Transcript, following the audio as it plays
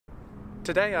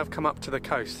Today I've come up to the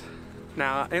coast.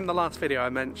 Now, in the last video I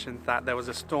mentioned that there was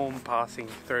a storm passing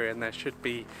through and there should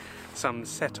be some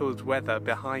settled weather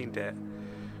behind it,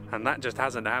 and that just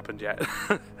hasn't happened yet.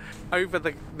 Over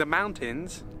the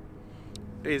mountains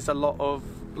is a lot of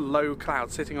low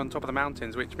clouds sitting on top of the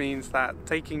mountains, which means that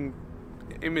taking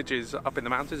images up in the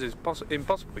mountains is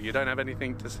impossible. You don't have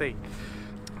anything to see.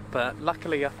 But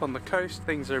luckily up on the coast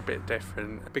things are a bit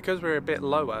different. Because we're a bit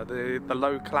lower, the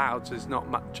low clouds is not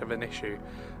much of an issue.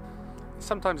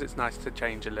 Sometimes it's nice to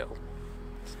change a little,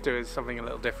 to do something a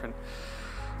little different.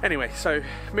 Anyway, so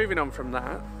moving on from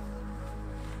that,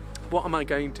 what am I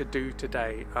going to do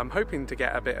today? I'm hoping to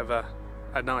get a bit of a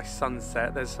nice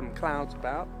sunset. There's some clouds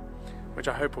about, which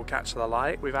I hope will catch the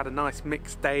light. We've had a nice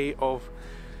mixed day of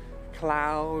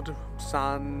cloud,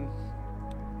 sun,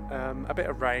 a bit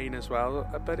of rain as well,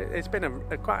 but it's been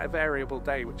quite a variable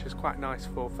day, which is quite nice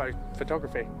for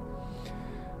photography.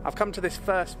 I've come to this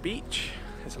first beach.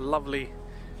 It's a lovely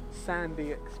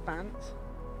sandy expanse.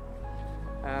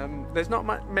 There's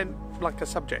not meant like a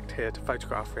subject here to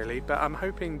photograph really, but I'm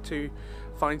hoping to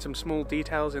find some small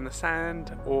details in the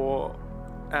sand, or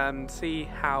see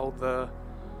how the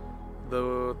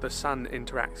sun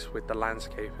interacts with the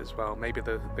landscape as well. Maybe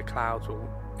the clouds will,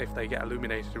 if they get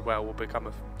illuminated well, will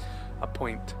become a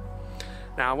point.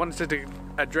 Now I wanted to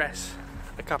address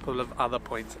a couple of other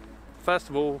points. First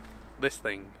of all, this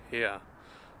thing here,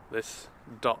 this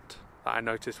dot that I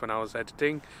noticed when I was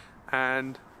editing,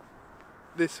 and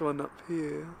this one up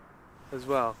here as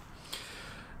well.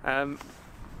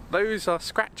 Those are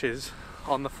scratches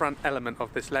on the front element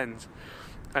of this lens,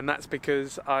 and that's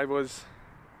because I was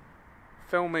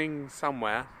filming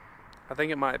somewhere. I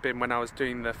think it might have been when I was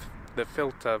doing the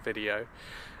filter video,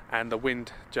 and the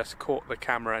wind just caught the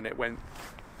camera and it went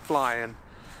flying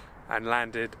and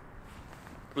landed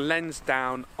lens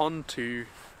down onto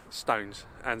stones.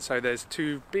 And so there's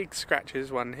two big scratches,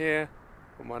 one here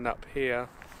and one up here,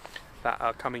 that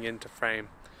are coming into frame.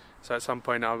 So at some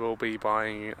point I will be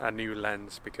buying a new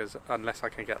lens, because unless I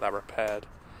can get that repaired,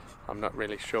 I'm not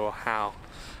really sure how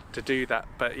to do that.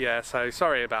 But yeah, so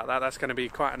sorry about that. That's going to be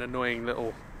quite an annoying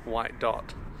little white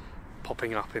dot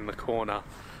popping up in the corner,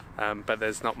 but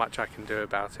there's not much I can do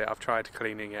about it. I've tried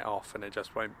cleaning it off and it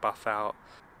just won't buff out.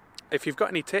 If you've got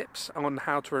any tips on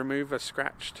how to remove a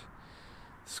scratched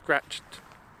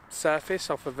surface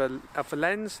off of a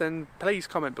lens, then please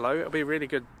comment below. It'll be a really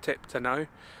good tip to know.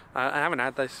 I haven't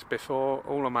had this before.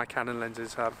 All of my Canon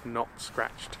lenses have not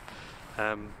scratched,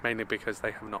 mainly because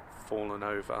they have not fallen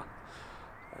over,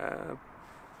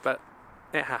 but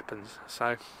it happens,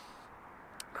 so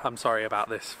I'm sorry about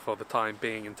this for the time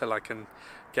being until I can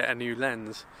get a new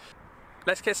lens.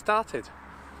 Let's get started.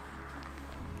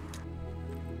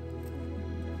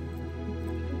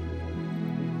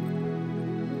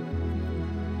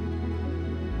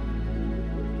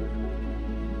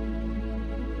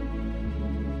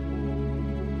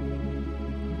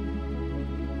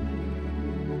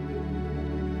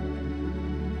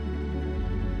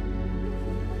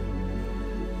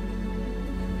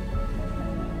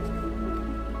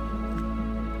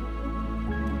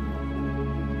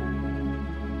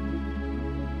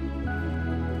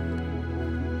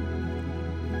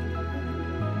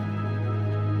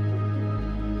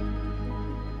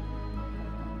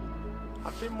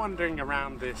 I've been wandering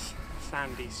around this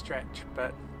sandy stretch,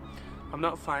 but I'm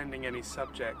not finding any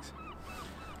subjects.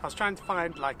 I was trying to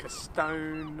find like a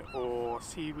stone or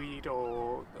seaweed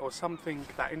or something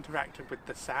that interacted with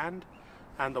the sand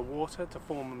and the water to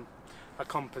form a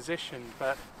composition,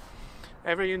 but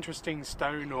every interesting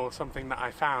stone or something that I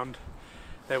found,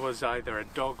 there was either a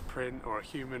dog print or a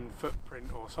human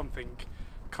footprint or something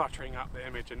cluttering up the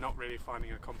image and not really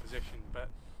finding a composition. But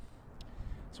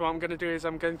so what I'm going to do is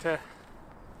I'm going to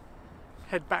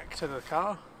head back to the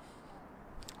car.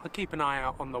 I'll keep an eye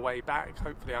out on the way back.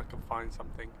 Hopefully I can find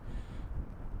something,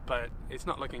 but it's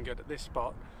not looking good at this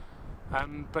spot.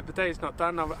 But the day is not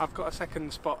done. I've got a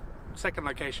second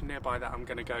location nearby that I'm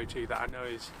going to go to that I know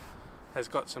has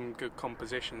got some good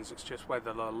compositions. It's just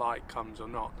whether the light comes or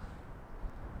not.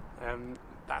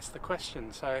 That's the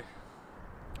question. So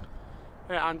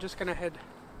yeah, I'm just going to head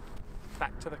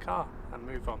back to the car and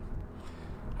move on.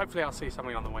 Hopefully I'll see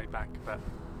something on the way back, but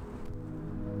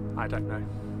I don't know.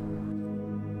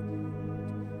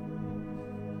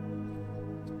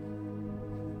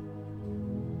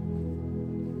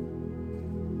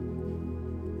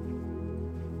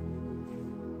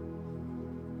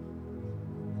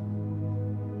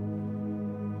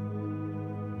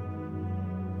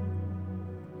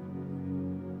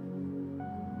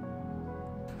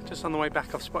 Just on the way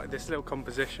back I've spotted this little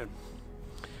composition.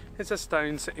 It's a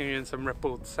stone sitting in some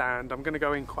rippled sand. I'm going to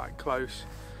go in quite close,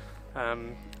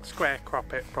 square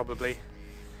crop it probably,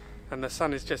 and the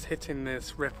sun is just hitting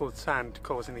this rippled sand,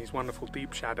 causing these wonderful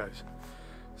deep shadows.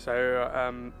 So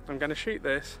I'm going to shoot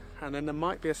this, and then there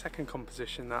might be a second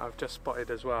composition that I've just spotted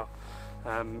as well.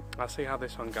 I'll see how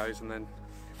this one goes, and then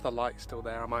if the light's still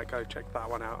there I might go check that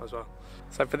one out as well.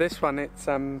 So for this one, it's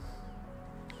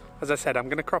as I said, I'm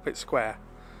going to crop it square.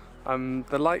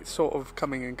 The light's sort of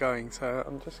coming and going, so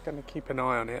I'm just going to keep an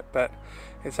eye on it, but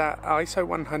it's at ISO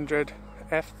 100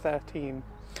 f13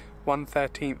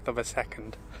 1/13 of a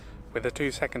second with a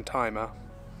 2-second timer,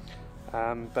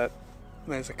 but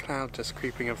there's a cloud just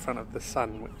creeping in front of the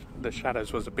sun, which the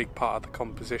shadows was a big part of the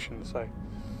composition, so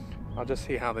I'll just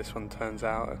see how this one turns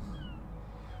out.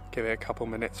 Give it a couple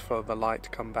minutes for the light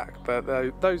to come back, but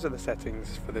those are the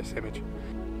settings for this image.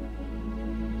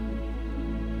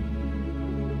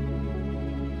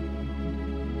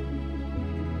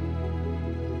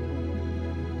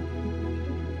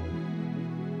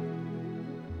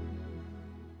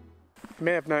 You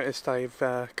may have noticed I've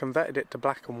converted it to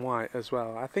black and white as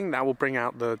well. I think that will bring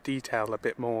out the detail a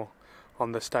bit more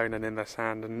on the stone and in the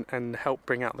sand, and help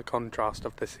bring out the contrast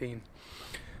of the scene.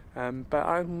 But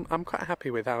I'm quite happy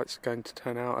with how it's going to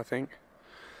turn out, I think.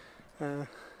 The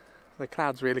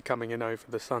cloud's really coming in over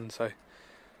the sun, so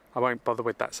I won't bother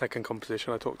with that second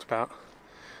composition I talked about.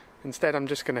 Instead, I'm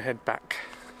just going to head back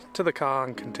to the car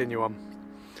and continue on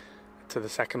to the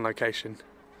second location.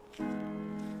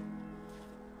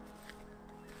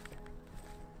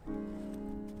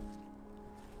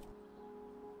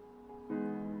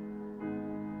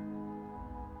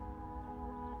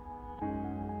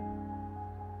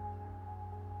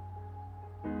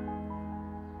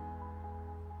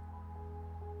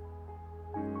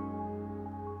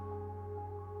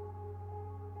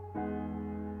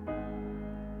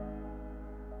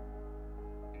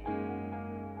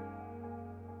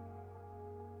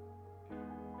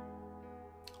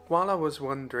 While I was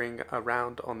wandering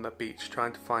around on the beach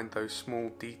trying to find those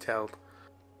small detailed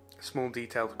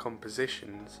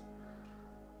compositions,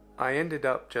 I ended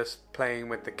up just playing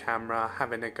with the camera,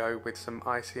 having a go with some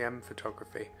ICM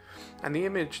photography. And the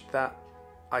image that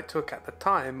I took at the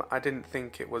time, I didn't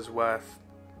think it was worth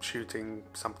shooting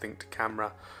something to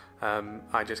camera.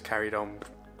 I just carried on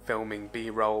filming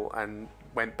B-roll and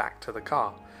went back to the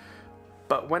car.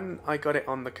 But when I got it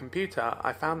on the computer,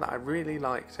 I found that I really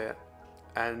liked it,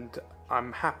 and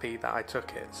I'm happy that I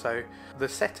took it. So the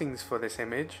settings for this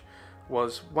image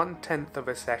was 1/10 of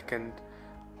a second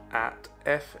at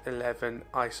f11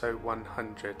 ISO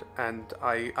 100, and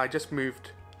I just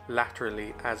moved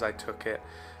laterally as I took it,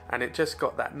 and it just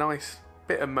got that nice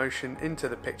bit of motion into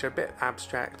the picture, a bit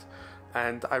abstract,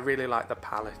 and I really like the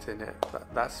palette in it.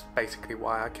 That's basically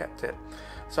why I kept it.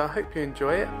 So I hope you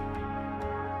enjoy it.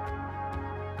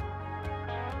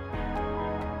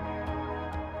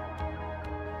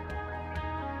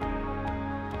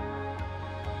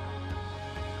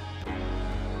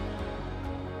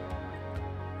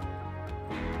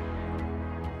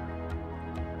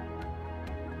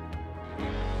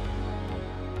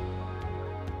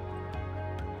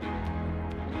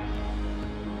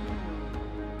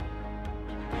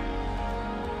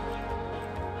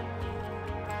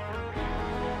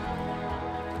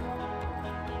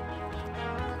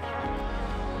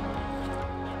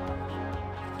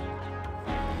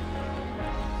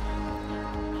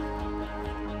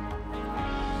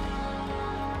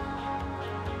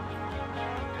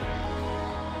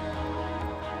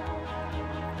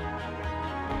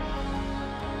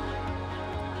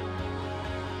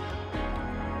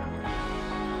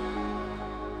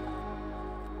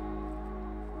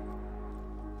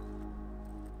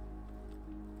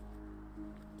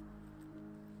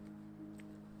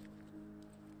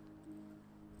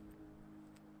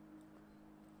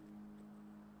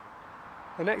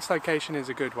 The next location is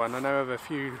a good one. I know of a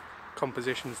few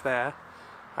compositions there.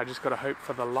 I just got to hope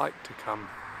for the light to come.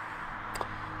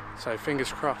 So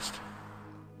fingers crossed.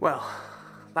 Well,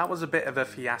 that was a bit of a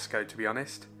fiasco, to be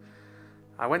honest.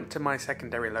 I went to my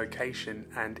secondary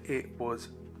location and it was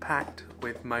packed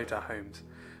with motorhomes.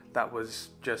 That was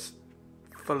just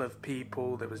full of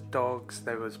people. There was dogs,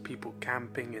 there was people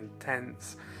camping in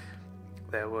tents,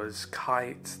 there was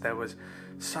kites, there was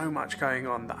so much going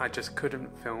on that I just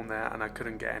couldn't film there, and I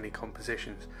couldn't get any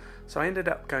compositions. So I ended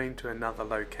up going to another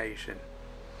location,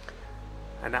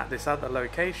 and at this other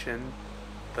location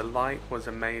the light was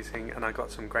amazing and I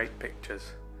got some great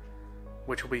pictures,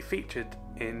 which will be featured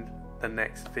in the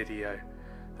next video.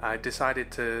 I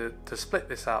decided to split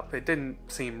this up. It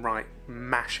didn't seem right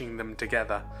mashing them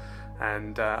together,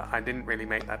 and I didn't really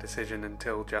make that decision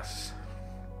until just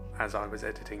as I was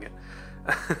editing it.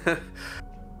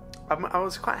 I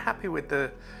was quite happy with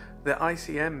the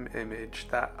ICM image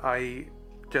that I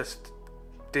just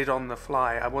did on the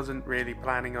fly. I wasn't really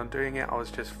planning on doing it. I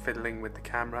was just fiddling with the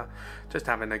camera, just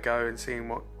having a go and seeing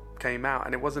what came out,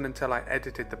 and it wasn't until I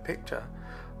edited the picture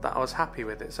that I was happy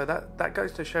with it. So that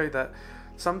goes to show that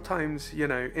sometimes, you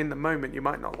know, in the moment you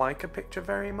might not like a picture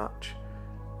very much,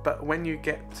 but when you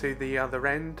get to the other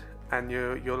end and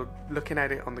you're looking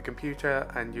at it on the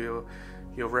computer and you're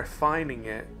refining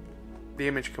it, the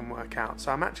image can work out.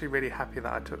 So I'm actually really happy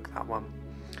that I took that one.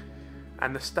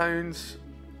 And the stones,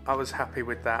 I was happy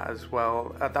with that as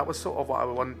well. That was sort of what I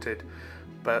wanted,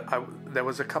 but there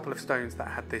was a couple of stones that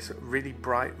had this really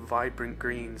bright, vibrant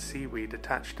green seaweed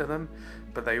attached to them,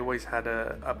 but they always had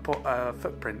a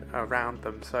footprint around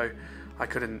them, so I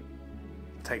couldn't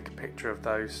take a picture of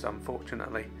those,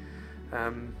 unfortunately.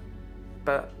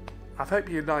 But I hope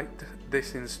you liked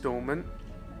this installment.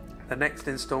 The next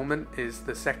installment is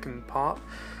the second part,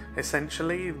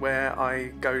 essentially, where I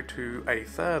go to a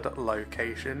third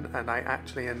location and I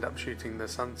actually end up shooting the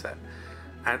sunset.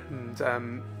 And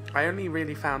I only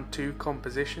really found 2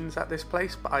 compositions at this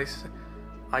place, but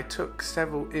I took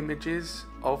several images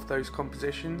of those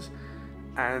compositions,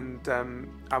 and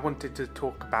I wanted to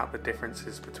talk about the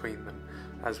differences between them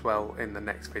as well in the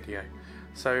next video.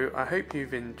 So I hope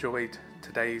you've enjoyed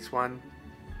today's one.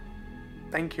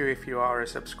 Thank you if you are a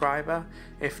subscriber.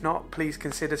 If not, please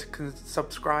consider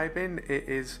subscribing. It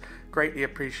is greatly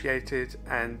appreciated,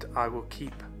 and I will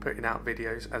keep putting out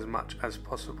videos as much as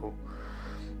possible.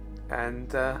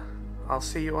 And I'll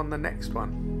see you on the next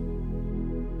one.